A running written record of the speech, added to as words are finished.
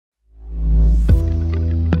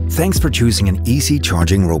Thanks for choosing an Easee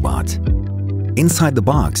charging robot. Inside the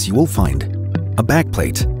box, you will find a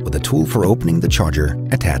backplate with a tool for opening the charger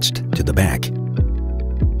attached to the back.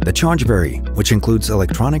 The charge berry, which includes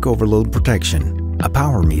electronic overload protection, a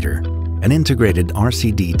power meter, an integrated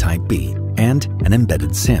RCD Type B, and an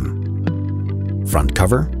embedded SIM. Front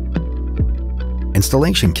cover,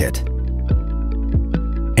 installation kit,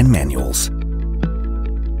 and manuals.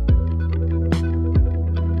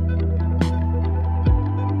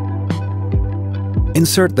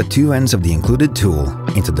 Insert the two ends of the included tool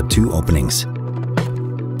into the two openings.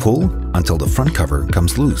 Pull until the front cover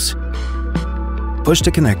comes loose. Push the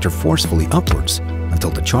connector forcefully upwards until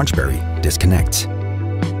the charge berry disconnects.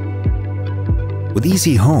 With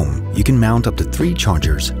Easee Home, you can mount up to 3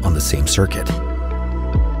 chargers on the same circuit.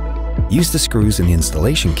 Use the screws in the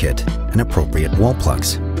installation kit and appropriate wall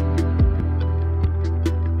plugs.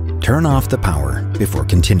 Turn off the power before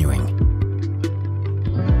continuing.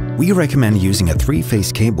 We recommend using a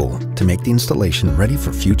 3-phase cable to make the installation ready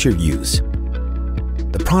for future use.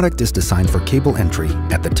 The product is designed for cable entry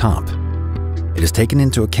at the top. It is taken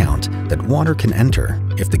into account that water can enter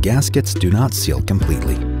if the gaskets do not seal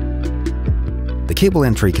completely. The cable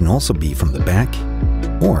entry can also be from the back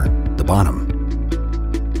or the bottom.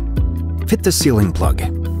 Fit the sealing plug.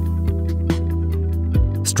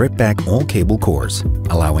 Strip back all cable cores,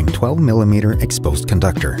 allowing 12 mm exposed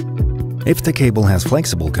conductor. If the cable has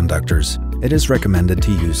flexible conductors, it is recommended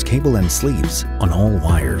to use cable end sleeves on all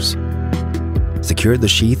wires. Secure the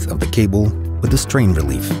sheath of the cable with a strain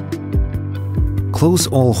relief. Close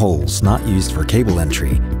all holes not used for cable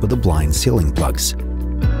entry with the blind sealing plugs.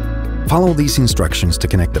 Follow these instructions to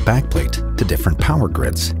connect the backplate to different power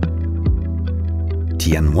grids.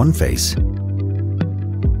 TN 1-phase,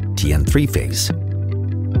 TN 3-phase,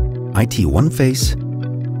 IT 1-phase,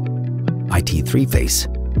 IT 3-phase.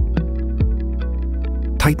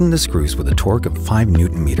 Tighten the screws with a torque of 5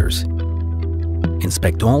 Nm.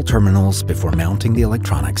 Inspect all terminals before mounting the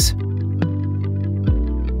electronics.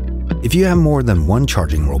 If you have more than one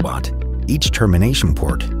charging robot, each termination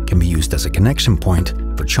port can be used as a connection point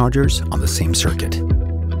for chargers on the same circuit.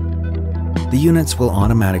 The units will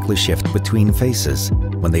automatically shift between phases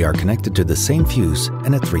when they are connected to the same fuse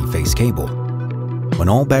and a 3-phase cable. When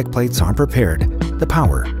all backplates are prepared, the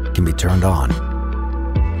power can be turned on.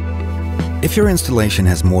 If your installation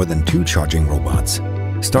has more than 2 charging robots,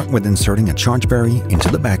 start with inserting a charge berry into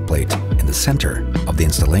the backplate in the center of the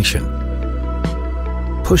installation.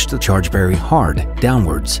 Push the charge berry hard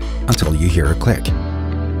downwards until you hear a click.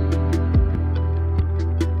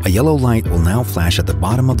 A yellow light will now flash at the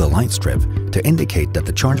bottom of the light strip to indicate that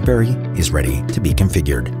the charge berry is ready to be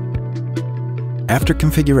configured. After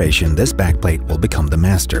configuration, this backplate will become the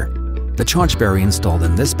master. The charge berry installed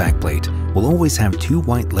in this backplate will always have 2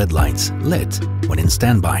 white LED lights lit when in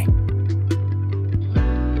standby.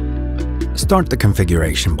 Start the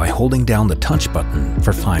configuration by holding down the touch button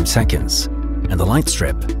for 5 seconds, and the light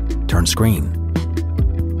strip turns green.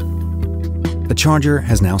 The charger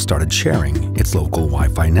has now started sharing its local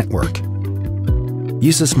Wi-Fi network.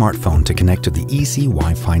 Use a smartphone to connect to the Easee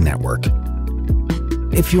Wi-Fi network.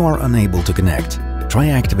 If you are unable to connect, try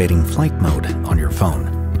activating flight mode on your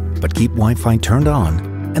phone, but keep Wi-Fi turned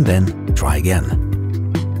on and then try again.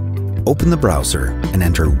 Open the browser and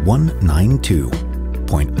enter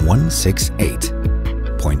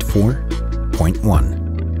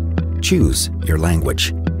 192.168.4.1. Choose your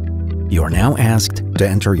language. You are now asked to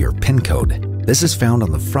enter your PIN code. This is found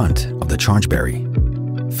on the front of the charge berry.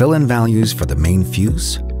 Fill in values for the main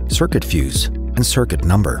fuse, and circuit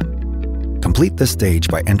number. Complete this stage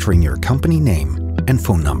by entering your company name and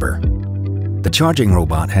phone number. The charging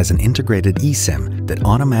robot has an integrated eSIM that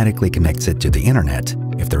automatically connects it to the internet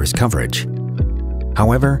if there is coverage.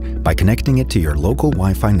 However, by connecting it to your local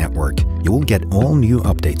Wi-Fi network, you will get all new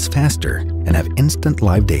updates faster and have instant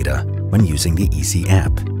live data when using the Easee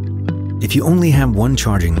app. If you only have one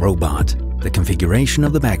charging robot, the configuration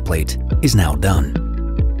of the backplate is now done.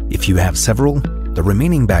 If you have several, the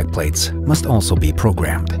remaining backplates must also be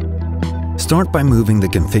programmed. Start by moving the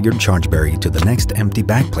configured charge berry to the next empty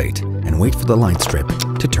backplate and wait for the light strip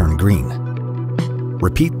to turn green.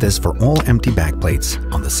 Repeat this for all empty backplates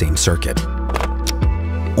on the same circuit.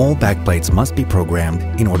 All backplates must be programmed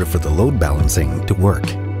in order for the load balancing to work.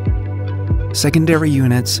 Secondary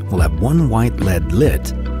units will have 1 white LED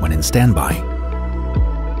lit when in standby.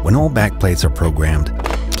 When all backplates are programmed,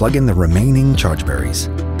 plug in the remaining charge berries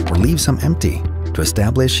or leave some empty to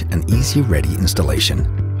establish an Easee-ready installation.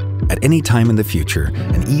 At any time in the future,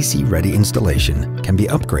 an Easee-ready installation can be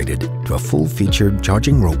upgraded to a full-featured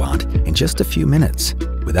charging robot in just a few minutes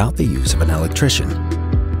without the use of an electrician.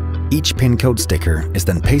 Each pin code sticker is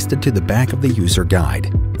then pasted to the back of the user guide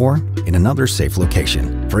or in another safe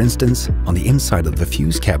location, for instance, on the inside of the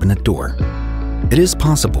fuse cabinet door. It is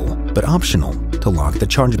possible, but optional, to lock the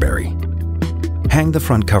charge battery. Hang the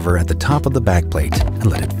front cover at the top of the backplate and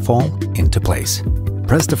let it fall into place.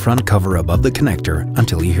 Press the front cover above the connector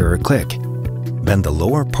until you hear a click. Bend the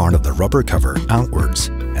lower part of the rubber cover outwards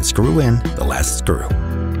and screw in the last screw.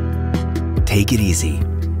 Take it easy.